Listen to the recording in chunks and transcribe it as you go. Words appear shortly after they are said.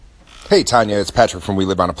Hey, Tanya, it's Patrick from We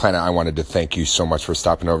Live on a Planet. I wanted to thank you so much for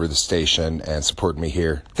stopping over to the station and supporting me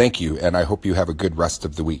here. Thank you, and I hope you have a good rest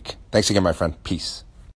of the week. Thanks again, my friend. Peace.